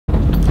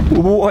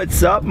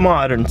What's up,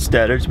 Modern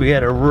Steaders? We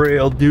had a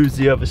real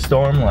doozy of a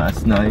storm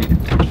last night.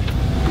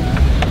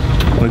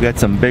 We got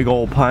some big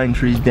old pine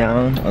trees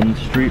down on the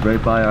street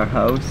right by our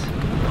house.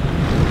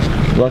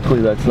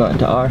 Luckily that's not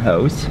to our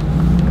house.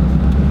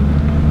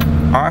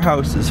 Our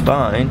house is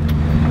fine.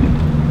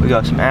 We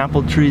got some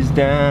apple trees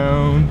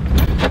down,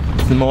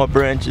 some more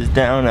branches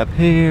down up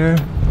here.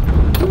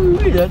 Ooh,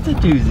 that's a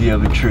doozy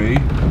of a tree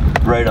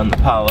right on the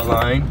power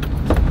line.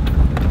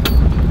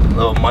 A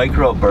little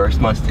microburst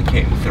must have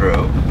came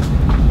through.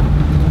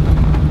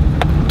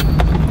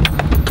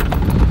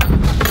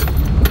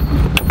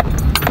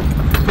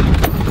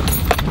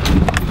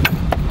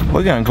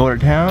 We're gonna go to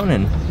town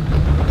and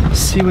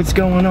see what's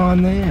going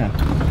on there.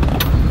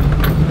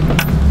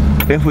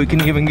 If we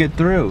can even get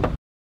through.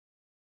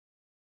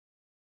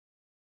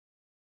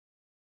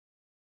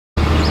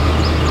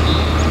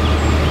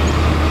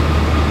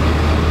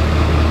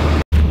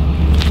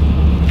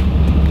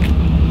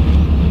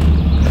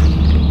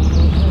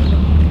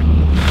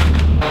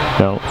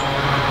 So,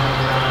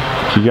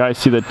 you guys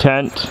see the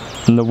tent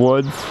in the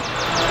woods?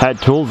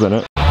 Had tools in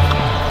it.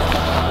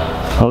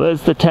 Well,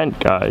 there's the tent,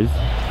 guys.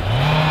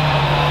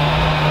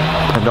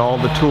 And all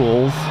the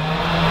tools.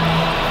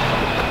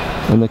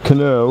 And the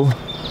canoe.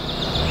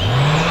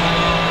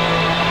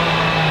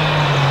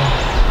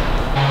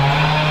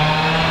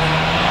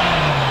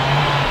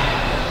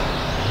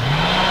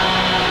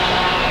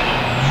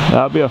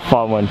 That'll be a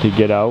fun one to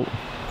get out.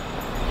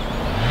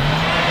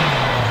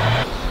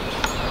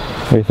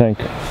 What do you think?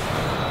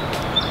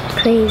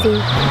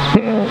 Crazy.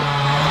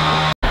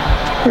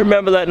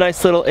 Remember that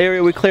nice little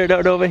area we cleared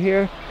out over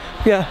here?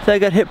 Yeah, that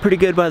got hit pretty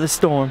good by the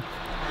storm.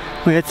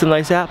 We had some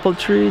nice apple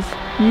trees.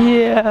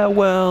 Yeah,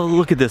 well,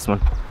 look at this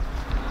one.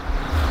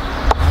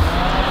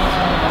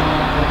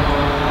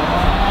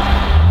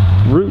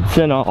 Roots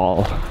and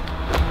all.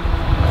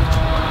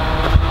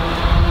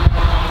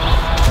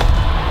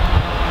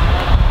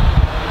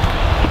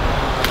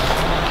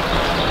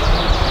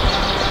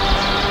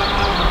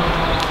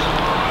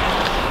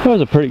 That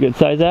was a pretty good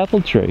sized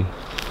apple tree.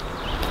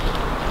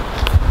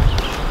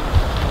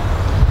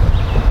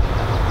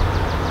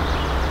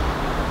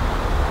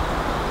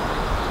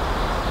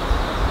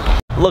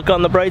 Look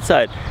on the bright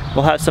side,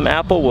 we'll have some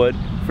apple wood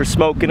for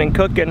smoking and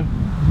cooking.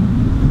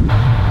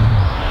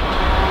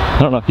 I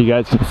don't know if you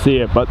guys can see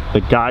it, but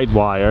the guide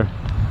wire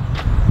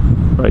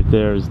right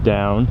there is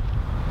down.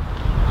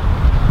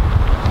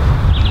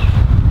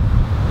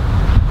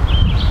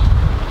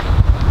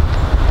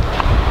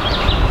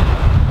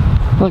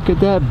 Look at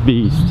that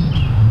beast.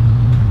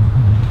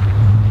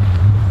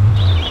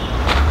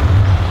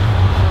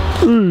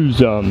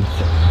 Oozums.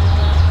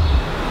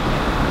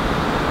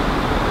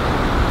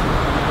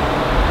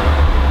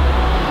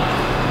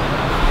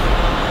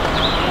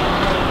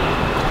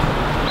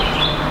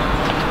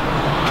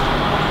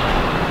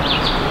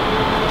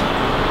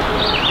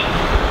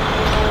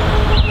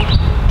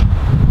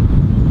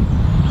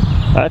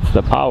 That's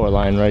the power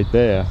line right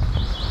there.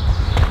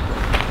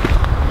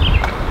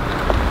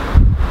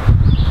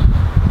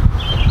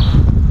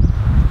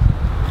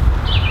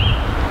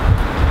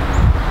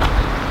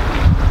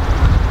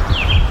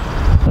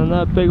 And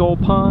that big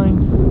old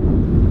pine.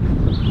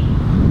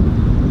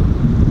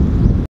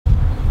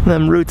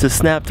 Them roots have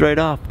snapped right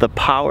off. The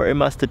power it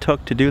must have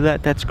took to do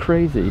that, that's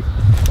crazy.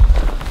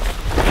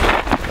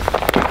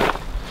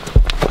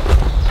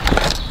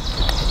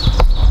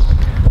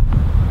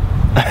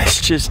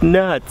 It's just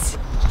nuts.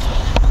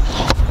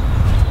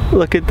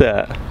 Look at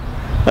that.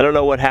 I don't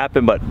know what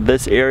happened, but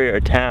this area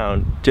of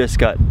town just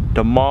got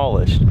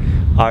demolished.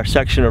 Our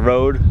section of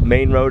road,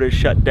 main road, is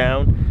shut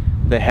down.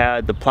 They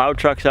had the plow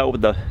trucks out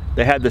with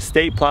they had the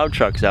state plow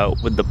trucks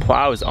out with the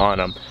plows on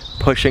them,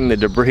 pushing the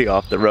debris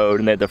off the road,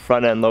 and they had the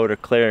front end loader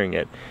clearing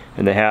it.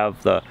 And they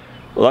have the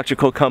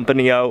electrical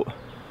company out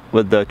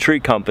with the tree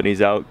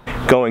companies out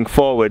going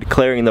forward,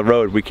 clearing the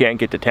road. We can't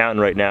get to town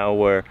right now.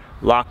 We're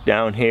locked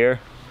down here.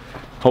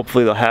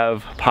 Hopefully they'll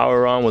have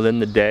power on within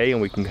the day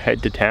and we can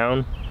head to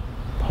town,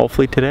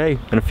 hopefully today,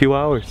 in a few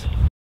hours.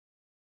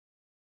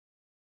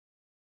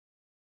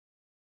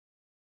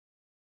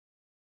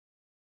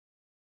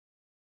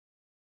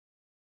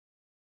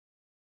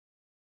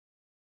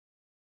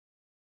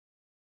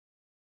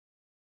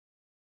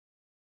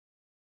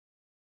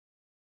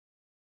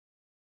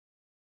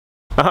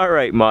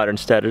 Alright, Modern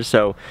Steaders,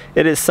 so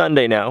it is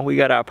Sunday now. We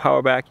got our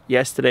power back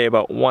yesterday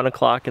about 1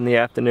 o'clock in the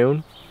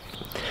afternoon.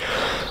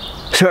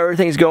 So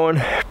everything's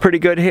going pretty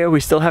good here. We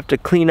still have to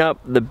clean up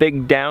the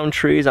big down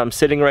trees. I'm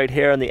sitting right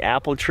here on the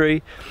apple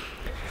tree.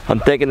 I'm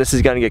thinking this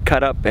is gonna get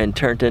cut up and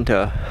turned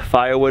into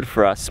firewood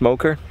for our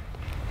smoker.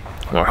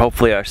 Or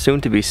hopefully our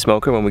soon-to-be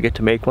smoker when we get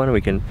to make one.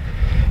 We can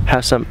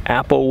have some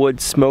apple wood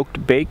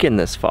smoked bacon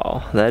this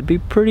fall. That'd be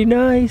pretty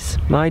nice,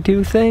 I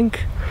do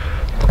think.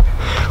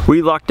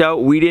 We lucked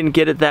out. We didn't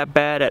get it that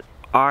bad at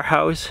our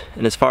house,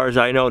 and as far as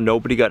I know,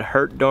 nobody got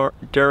hurt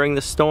during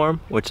the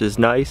storm, which is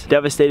nice.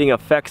 Devastating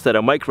effects that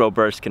a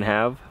microburst can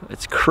have.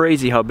 It's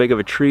crazy how big of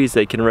a trees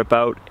they can rip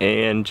out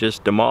and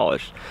just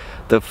demolish.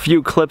 The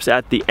few clips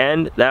at the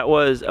end, that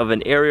was of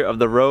an area of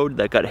the road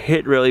that got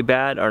hit really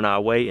bad on our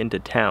way into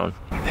town.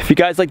 If you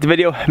guys liked the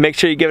video, make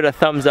sure you give it a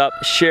thumbs up,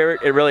 share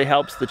it really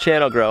helps the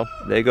channel grow.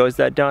 There goes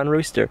that Don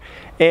Rooster.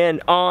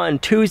 And on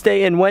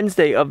Tuesday and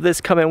Wednesday of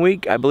this coming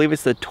week, I believe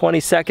it's the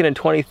 22nd and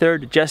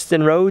 23rd,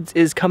 Justin Rhodes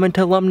is coming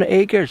to Lumnah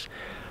Acres.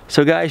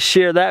 So guys,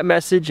 share that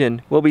message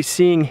and we'll be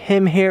seeing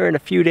him here in a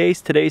few days.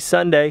 Today's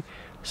Sunday,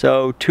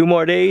 so 2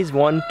 more days,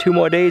 2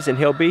 more days and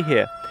he'll be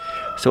here.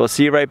 So we'll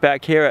see you right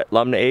back here at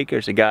Lumnah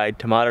Acres, a guide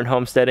to modern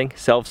homesteading,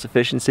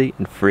 self-sufficiency,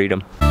 and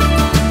freedom.